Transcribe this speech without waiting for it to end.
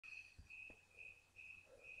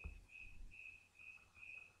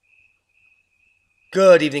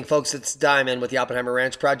Good evening, folks. It's Diamond with the Oppenheimer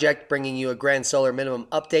Ranch Project, bringing you a grand solar minimum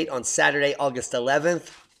update on Saturday, August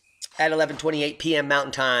 11th at 11:28 p.m.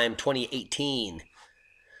 Mountain Time, 2018.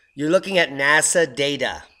 You're looking at NASA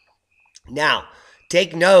data. Now,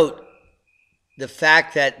 take note the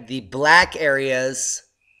fact that the black areas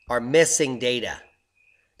are missing data.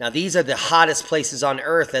 Now, these are the hottest places on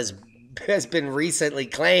Earth, as has been recently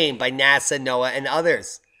claimed by NASA, NOAA, and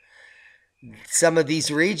others. Some of these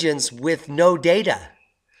regions with no data.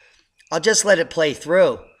 I'll just let it play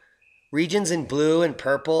through. Regions in blue and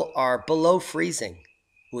purple are below freezing,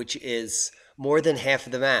 which is more than half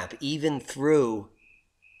of the map, even through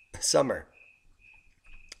summer.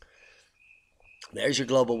 There's your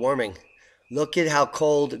global warming. Look at how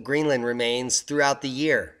cold Greenland remains throughout the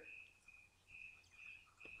year.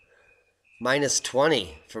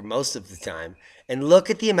 -20 for most of the time. And look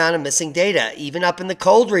at the amount of missing data, even up in the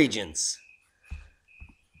cold regions.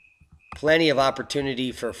 Plenty of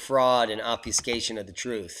opportunity for fraud and obfuscation of the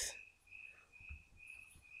truth.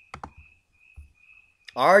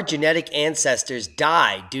 Our genetic ancestors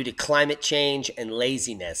died due to climate change and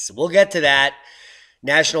laziness. We'll get to that.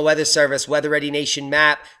 National Weather Service Weather Ready Nation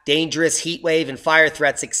map. Dangerous heat wave and fire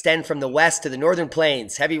threats extend from the west to the northern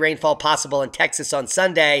plains. Heavy rainfall possible in Texas on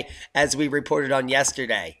Sunday, as we reported on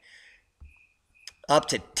yesterday. Up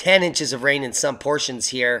to 10 inches of rain in some portions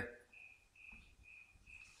here.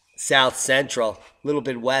 South Central, a little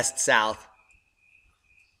bit west south.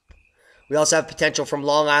 We also have potential from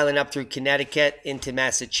Long Island up through Connecticut into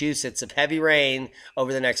Massachusetts of heavy rain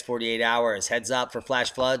over the next 48 hours. Heads up for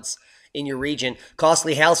flash floods in your region.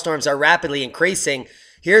 Costly hailstorms are rapidly increasing.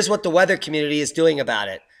 Here's what the weather community is doing about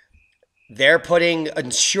it. They're putting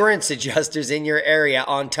insurance adjusters in your area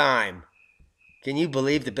on time. Can you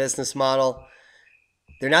believe the business model?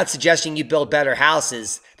 They're not suggesting you build better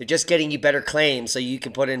houses. They're just getting you better claims so you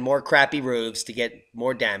can put in more crappy roofs to get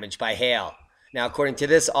more damage by hail. Now, according to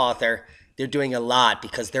this author, they're doing a lot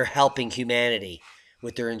because they're helping humanity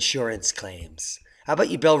with their insurance claims. How about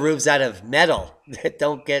you build roofs out of metal that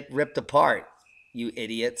don't get ripped apart, you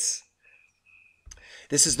idiots?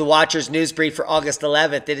 This is the Watcher's News Brief for August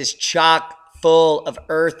 11th. It is chock full of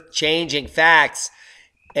earth-changing facts,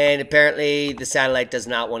 and apparently the satellite does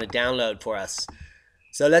not want to download for us.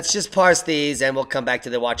 So let's just parse these and we'll come back to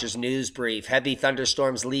the Watcher's News Brief. Heavy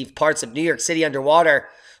thunderstorms leave parts of New York City underwater.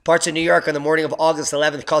 Parts of New York on the morning of August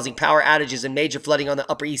 11th causing power outages and major flooding on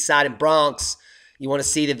the Upper East Side and Bronx. You want to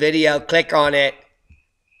see the video? Click on it.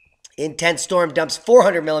 Intense storm dumps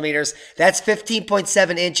 400 millimeters. That's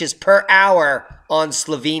 15.7 inches per hour on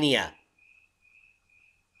Slovenia.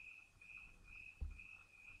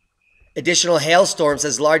 Additional hailstorms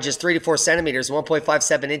as large as 3 to 4 centimeters,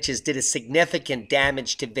 1.57 inches, did a significant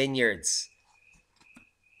damage to vineyards.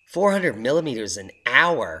 400 millimeters an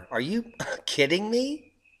hour. Are you kidding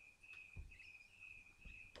me?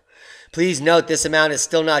 Please note this amount is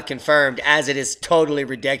still not confirmed, as it is totally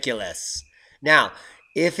ridiculous. Now,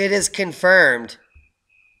 if it is confirmed,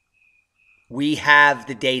 we have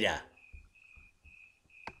the data.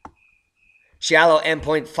 Shallow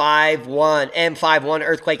M51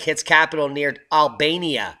 earthquake hits capital near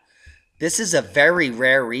Albania. This is a very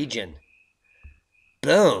rare region.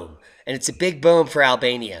 Boom. And it's a big boom for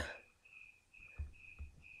Albania.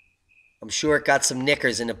 I'm sure it got some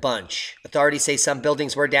knickers in a bunch. Authorities say some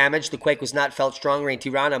buildings were damaged. The quake was not felt strongly in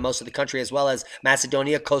Tirana, most of the country, as well as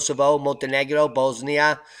Macedonia, Kosovo, Montenegro,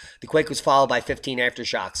 Bosnia. The quake was followed by 15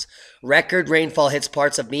 aftershocks. Record rainfall hits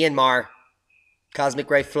parts of Myanmar. Cosmic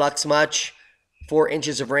ray flux much. 4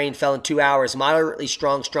 inches of rain fell in 2 hours. Moderately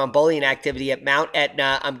strong Strombolian activity at Mount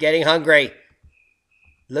Etna. I'm getting hungry.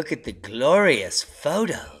 Look at the glorious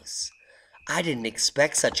photos. I didn't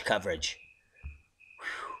expect such coverage.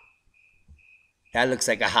 Whew. That looks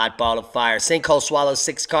like a hot ball of fire. Sinkhole swallows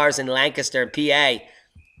 6 cars in Lancaster and PA.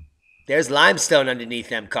 There's limestone underneath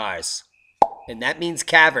them cars. And that means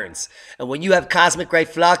caverns. And when you have cosmic ray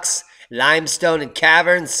flux, limestone and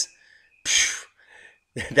caverns, phew,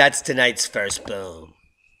 that's tonight's first boom.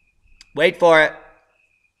 Wait for it.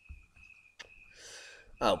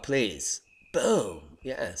 Oh, please. Boom.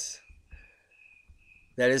 Yes.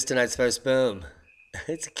 That is tonight's first boom.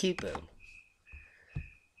 It's a cute boom.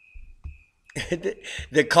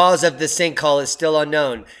 The cause of the sinkhole is still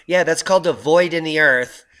unknown. Yeah, that's called a void in the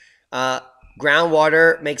earth.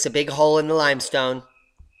 Groundwater makes a big hole in the limestone.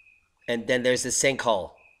 And then there's the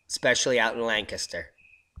sinkhole, especially out in Lancaster.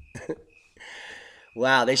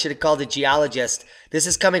 Wow, they should have called a geologist. This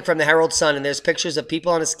is coming from the Herald Sun, and there's pictures of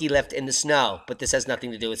people on a ski lift in the snow. But this has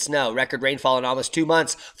nothing to do with snow. Record rainfall in almost 2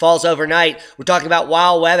 months. Falls overnight. We're talking about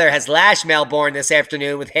wild weather has lashed Melbourne this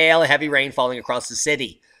afternoon with hail and heavy rain falling across the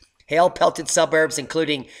city. Hail-pelted suburbs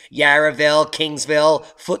including Yarraville, Kingsville,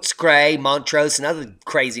 Footscray, Montrose, and other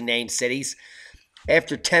crazy named cities,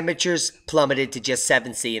 after temperatures plummeted to just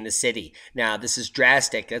 7°C in the city. Now, this is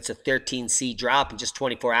drastic. That's a 13°C drop in just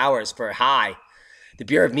 24 hours for a high. The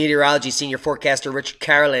Bureau of Meteorology senior forecaster Richard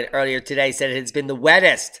Carolyn earlier today said it has been the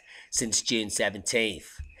wettest since June 17th.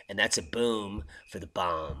 And that's a boom for the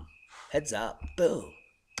bomb. Heads up. Boom.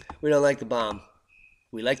 We don't like the bomb.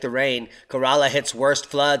 We like the rain. Kerala hits worst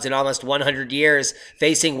floods in almost 100 years,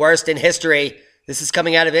 facing worst in history. This is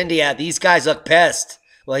coming out of India. These guys look pissed.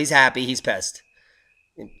 Well, he's happy. He's pissed.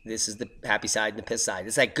 This is the happy side and the piss side.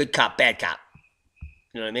 It's like good cop, bad cop.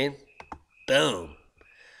 You know what I mean? Boom.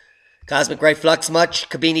 Cosmic ray flux much.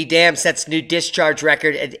 Kabini Dam sets new discharge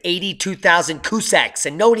record at 82,000 cusecs.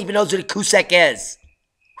 And no one even knows what a cusec is.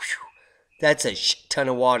 Whew. That's a ton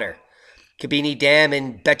of water. Kabini Dam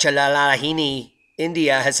in Bechalalahini,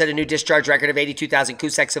 India, has set a new discharge record of 82,000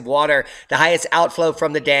 cusecs of water, the highest outflow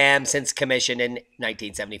from the dam since commission in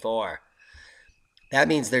 1974. That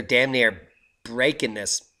means they're damn near breaking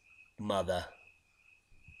this mother.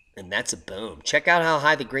 And that's a boom. Check out how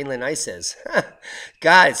high the Greenland ice is.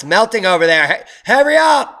 God, it's melting over there. Hurry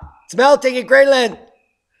up! It's melting in Greenland.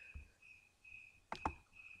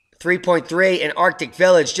 3.3 in Arctic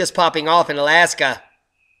Village just popping off in Alaska.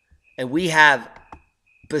 And we have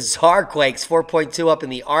bizarre quakes, 4.2 up in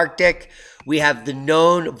the Arctic. We have the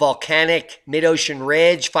known volcanic mid-ocean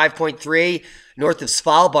ridge, 5.3 north of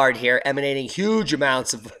Svalbard here, emanating huge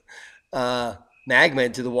amounts of magma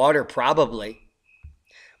into the water, probably.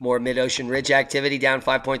 More mid-ocean ridge activity, down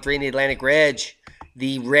 5.3 in the Atlantic Ridge.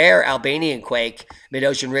 The rare Albanian quake,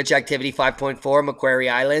 mid-ocean ridge activity, 5.4, Macquarie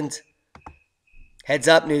Island. Heads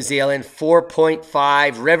up, New Zealand,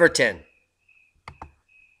 4.5, Riverton.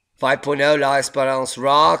 5.0, La Esperance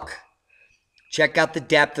Rock. Check out the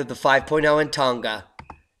depth of the 5.0 in Tonga.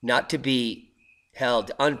 Not to be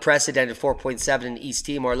held. Unprecedented 4.7 in East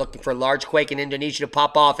Timor. Looking for a large quake in Indonesia to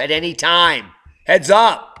pop off at any time. Heads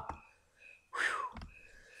up. Whew.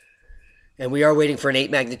 And we are waiting for an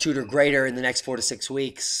 8 magnitude or greater in the next 4 to 6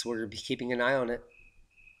 weeks. We're going to be keeping an eye on it.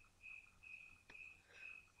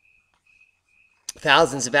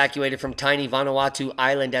 Thousands evacuated from tiny Vanuatu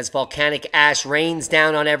Island as volcanic ash rains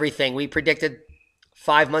down on everything. We predicted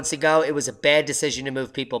 5 months ago it was a bad decision to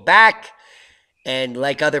move people back. And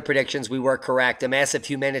like other predictions, we were correct. A massive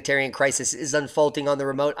humanitarian crisis is unfolding on the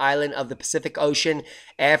remote island of the Pacific Ocean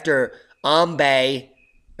after Ambae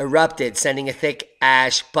erupted, sending a thick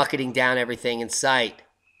ash bucketing down everything in sight.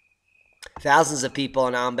 Thousands of people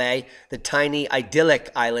on Ambae, the tiny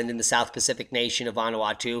idyllic island in the South Pacific nation of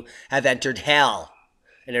Vanuatu, have entered hell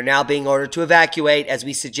and are now being ordered to evacuate, as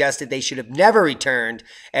we suggested they should have never returned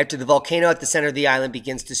after the volcano at the center of the island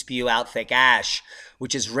begins to spew out thick ash,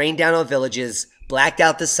 which has rained down on villages, blacked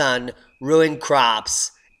out the sun, ruined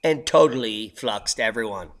crops, and totally fluxed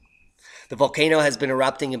everyone. The volcano has been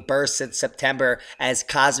erupting in bursts since September as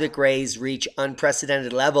cosmic rays reach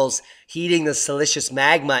unprecedented levels, heating the siliceous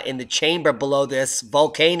magma in the chamber below this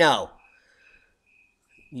volcano.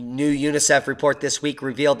 New UNICEF report this week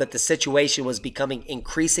revealed that the situation was becoming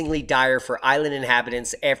increasingly dire for island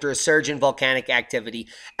inhabitants after a surge in volcanic activity.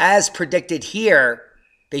 As predicted here,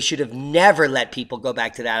 they should have never let people go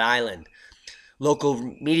back to that island.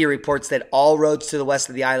 Local media reports that all roads to the west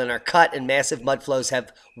of the island are cut and massive mud flows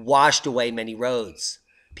have washed away many roads.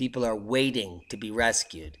 People are waiting to be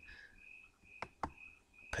rescued.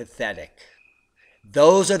 Pathetic.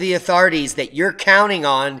 Those are the authorities that you're counting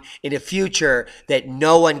on in a future that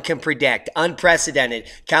no one can predict. Unprecedented.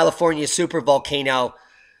 California supervolcano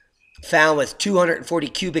found with 240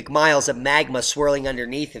 cubic miles of magma swirling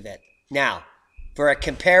underneath of it. Now, for a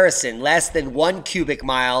comparison, less than 1 cubic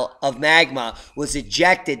mile of magma was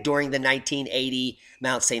ejected during the 1980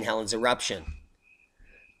 Mount St. Helens eruption.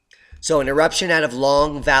 So an eruption out of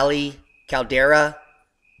Long Valley caldera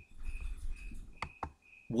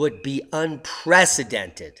would be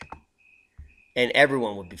unprecedented, and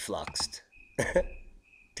everyone would be fluxed.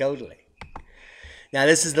 Totally. Now,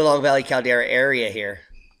 this is the Long Valley caldera area here.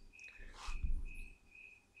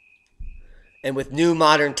 And with new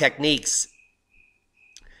modern techniques,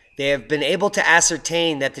 they have been able to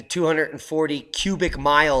ascertain that the 240 cubic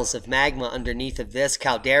miles of magma underneath of this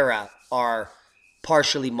caldera are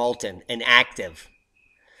partially molten and active.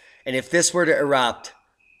 And if this were to erupt,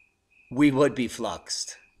 we would be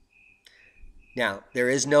fluxed. Now, there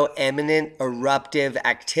is no imminent eruptive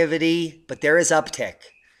activity, but there is uptick,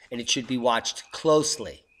 and it should be watched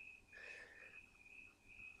closely.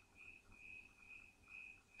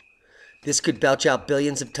 This could belch out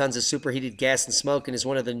billions of tons of superheated gas and smoke and is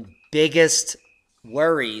one of the biggest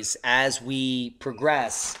worries as we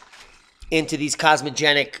progress into these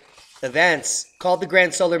cosmogenic events called the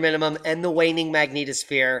grand solar minimum and the waning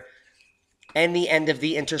magnetosphere and the end of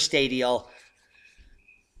the interstadial,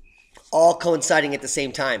 all coinciding at the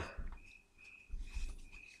same time.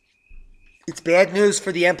 It's bad news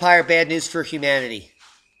for the empire, bad news for humanity.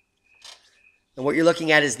 And what you're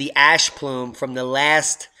looking at is the ash plume from the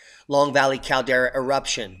last Long Valley caldera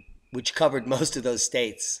eruption, which covered most of those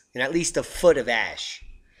states, and at least a foot of ash.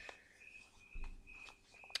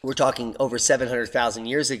 We're talking over 700,000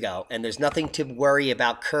 years ago, and there's nothing to worry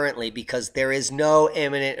about currently because there is no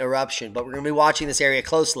imminent eruption. But we're going to be watching this area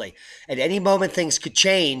closely. At any moment, things could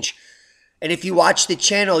change. And if you watch the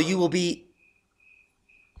channel, you will be...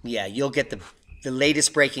 yeah, you'll get the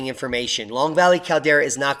latest breaking information. Long Valley caldera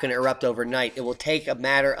is not going to erupt overnight. It will take a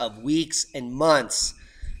matter of weeks and months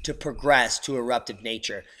to progress to eruptive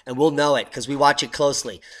nature. And we'll know it because we watch it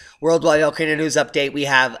closely. Worldwide Volcano News Update. We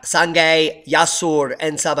have Sangay, Yasur,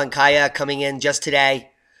 and Sabancaya coming in just today.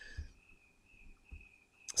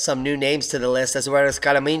 Some new names to the list, as well as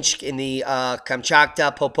Karaminsk in the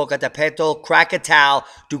Kamchatka, Popocatépetl, Krakatau,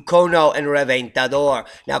 Dukono, and Reventador.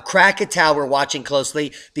 Now, Krakatau we're watching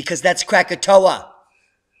closely because that's Krakatoa.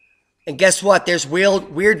 And guess what? There's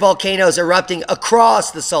weird volcanoes erupting across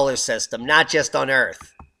the solar system, not just on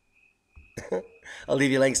Earth. I'll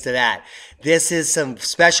leave you links to that. This is some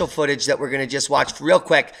special footage that we're going to just watch real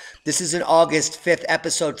quick. This is an August 5th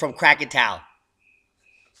episode from Krakatau.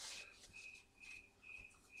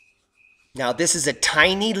 Now, this is a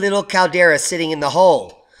tiny little caldera sitting in the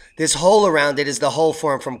hole. This hole around it is the hole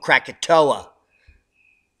formed from Krakatoa.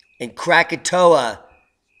 And Krakatoa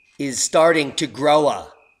is starting to grow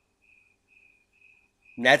up.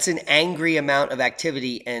 And that's an angry amount of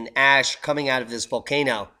activity and ash coming out of this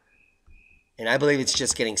volcano. And I believe it's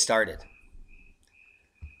just getting started.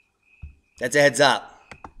 That's a heads up.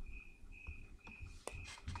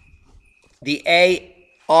 The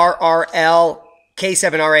ARRL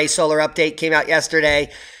K7RA solar update came out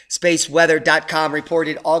yesterday. Spaceweather.com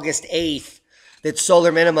reported August 8th that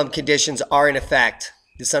solar minimum conditions are in effect.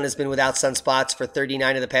 The sun has been without sunspots for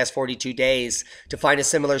 39 of the past 42 days. To find a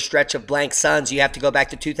similar stretch of blank suns, you have to go back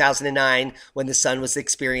to 2009 when the sun was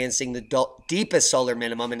experiencing the deepest solar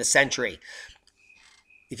minimum in a century.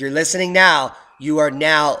 If you're listening now, you are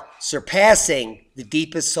now surpassing the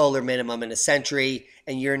deepest solar minimum in a century,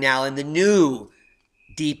 and you're now in the new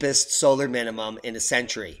deepest solar minimum in a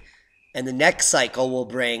century. And the next cycle will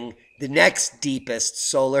bring the next deepest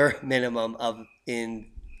solar minimum in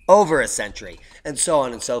over a century, and so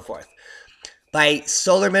on and so forth. By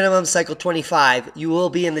solar minimum cycle 25, you will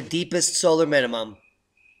be in the deepest solar minimum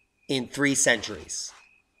in 3 centuries.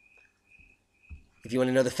 If you want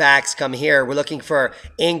to know the facts, come here. We're looking for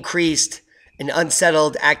increased and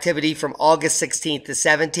unsettled activity from August 16th to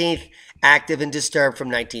 17th, active and disturbed from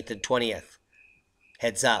 19th and 20th.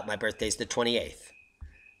 Heads up, my birthday's the 28th.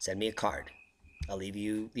 Send me a card. I'll leave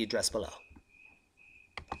you the address below.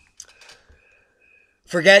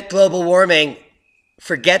 Forget global warming.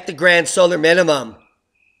 Forget the grand solar minimum.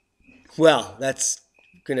 Well, that's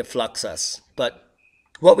going to flux us. But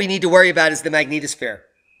what we need to worry about is the magnetosphere.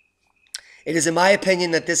 It is in my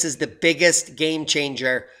opinion that this is the biggest game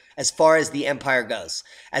changer as far as the empire goes.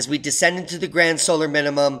 As we descend into the grand solar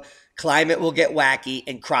minimum, climate will get wacky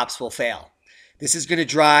and crops will fail. This is going to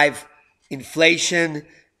drive inflation.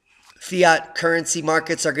 Fiat currency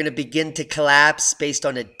markets are going to begin to collapse based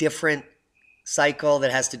on a different cycle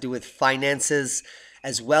that has to do with finances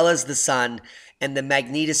as well as the sun, and the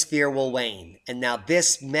magnetosphere will wane. And now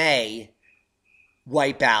this may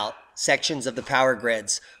wipe out sections of the power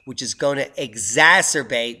grids, which is going to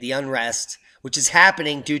exacerbate the unrest which is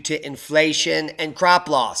happening due to inflation and crop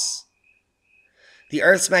loss. The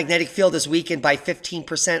Earth's magnetic field has weakened by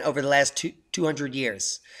 15% over the last 200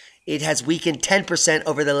 years. It has weakened 10%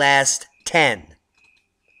 over the last 10.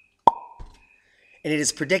 And it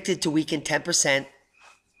is predicted to weaken 10%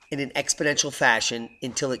 in an exponential fashion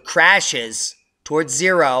until it crashes towards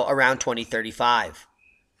zero around 2035.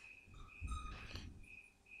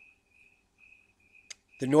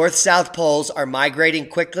 The north-south poles are migrating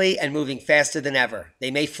quickly and moving faster than ever.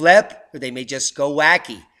 They may flip or they may just go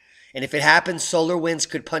wacky. And if it happens, solar winds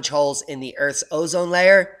could punch holes in the Earth's ozone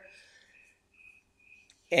layer.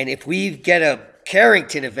 And if we get a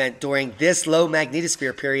Carrington event during this low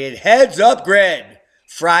magnetosphere period, heads up grid,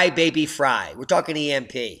 fry baby fry. We're talking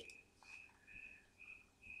EMP.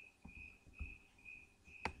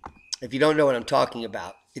 If you don't know what I'm talking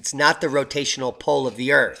about, it's not the rotational pole of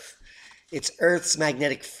the Earth. It's Earth's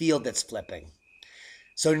magnetic field that's flipping.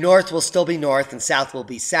 So north will still be north and south will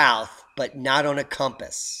be south, but not on a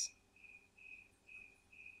compass.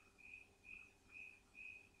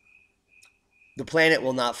 The planet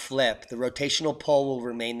will not flip. The rotational pole will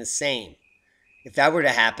remain the same. If that were to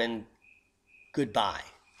happen, goodbye.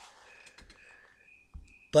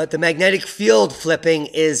 But the magnetic field flipping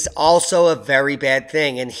is also a very bad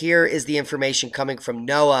thing. And here is the information coming from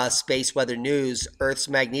NOAA, Space Weather News, Earth's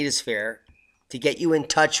magnetosphere, to get you in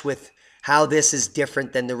touch with how this is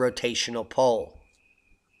different than the rotational pole.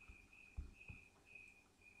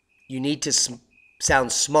 You need to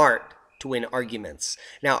sound smart to win arguments.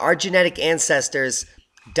 Now, our genetic ancestors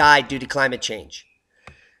died due to climate change.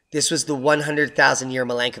 This was the 100,000-year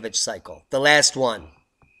Milankovitch cycle, the last one.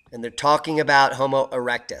 And they're talking about Homo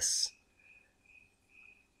erectus.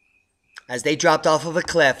 As they dropped off of a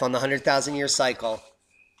cliff on the 100,000-year cycle,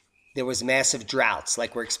 there was massive droughts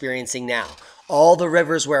like we're experiencing now. All the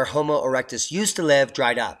rivers where Homo erectus used to live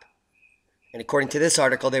dried up. And according to this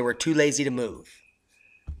article, they were too lazy to move.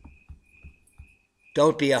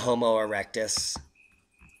 Don't be a Homo erectus.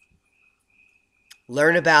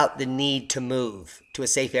 Learn about the need to move to a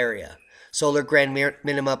safe area. Solar Grand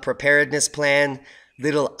Minima Preparedness Plan,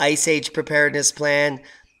 Little Ice Age Preparedness Plan.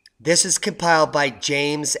 This is compiled by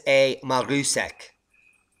James A. Marusek.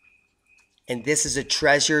 And this is a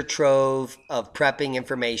treasure trove of prepping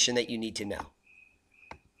information that you need to know.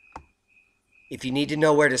 If you need to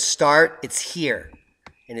know where to start, it's here.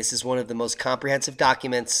 And this is one of the most comprehensive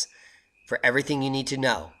documents for everything you need to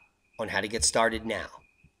know on how to get started now.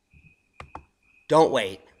 Don't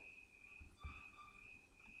wait.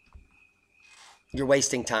 You're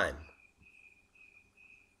wasting time.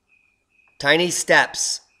 Tiny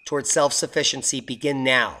steps towards self-sufficiency begin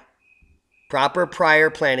now. Proper prior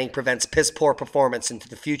planning prevents piss-poor performance into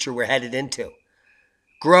the future we're headed into.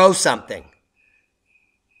 Grow something.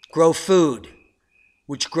 Grow food,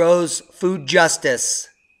 which grows food justice,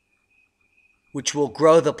 which will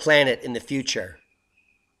grow the planet in the future.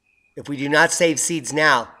 If we do not save seeds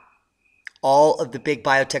now, all of the big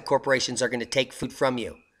biotech corporations are going to take food from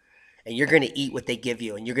you. And you're going to eat what they give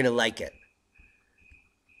you, and you're going to like it.